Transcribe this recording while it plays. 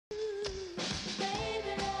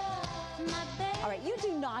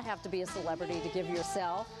not have to be a celebrity to give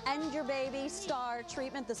yourself and your baby star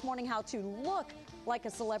treatment. This morning, how to look like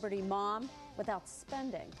a celebrity mom without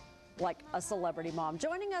spending like a celebrity mom.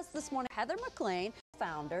 Joining us this morning, Heather Maclean,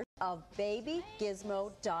 founder of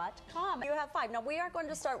babygizmo.com. You have 5. Now, we are going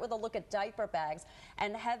to start with a look at diaper bags.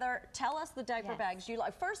 And Heather, tell us the diaper bags you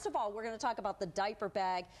like. First of all, we're going to talk about the diaper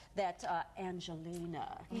bag that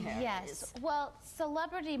Angelina carries. Yes. Well,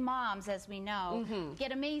 celebrity moms, as we know,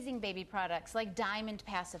 get amazing baby products like diamond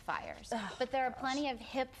pacifiers. But there are plenty of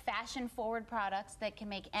hip, fashion-forward products that can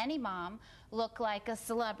make any mom look like a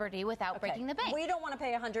celebrity without breaking the bank. We don't want to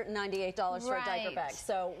pay $198 for a diaper bag.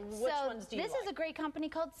 So which ones do you like? This is a great company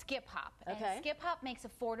called Skip Hop. And Skip Hop makes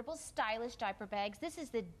affordable, stylish diaper bags. This is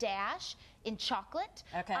the Dash in chocolate.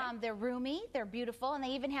 They're roomy, they're beautiful, and they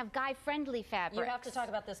even have guy-friendly fabrics. You have to talk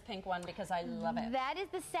about this pink one because I love it. That is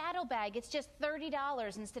the saddle bag. It's just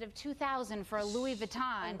 $30 instead of $2,000 for a Louis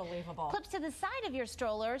Vuitton. Unbelievable. Clips to the side of your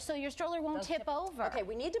stroller so your stroller won't tip over. Okay,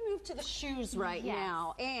 we need to move to the shoes right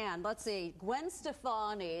now. And let's see, Gwen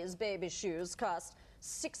Stefani's baby shoes cost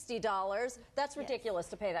 $60. That's ridiculous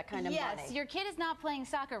to pay that kind of money. Yes, your kid is not playing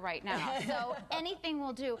soccer right now, so anything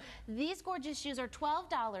will do. These gorgeous shoes are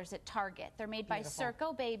 $12 at Target. They're made by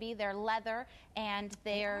Circo Baby. They're leather, and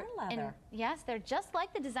they're leather. Yes, they're just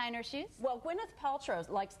like the designer shoes. Well, Gwyneth Paltrow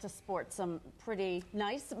likes to sport some pretty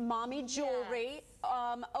nice mommy jewelry.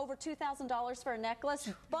 Over $2,000 for a necklace,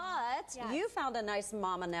 but you found a nice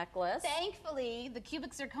mama necklace. Thankfully, the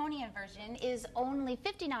cubic zirconian version is only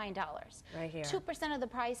 $59. Right here. 2% of the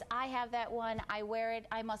price. I have that one. I wear it.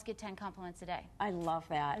 I must get 10 compliments a day. I love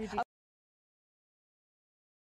that.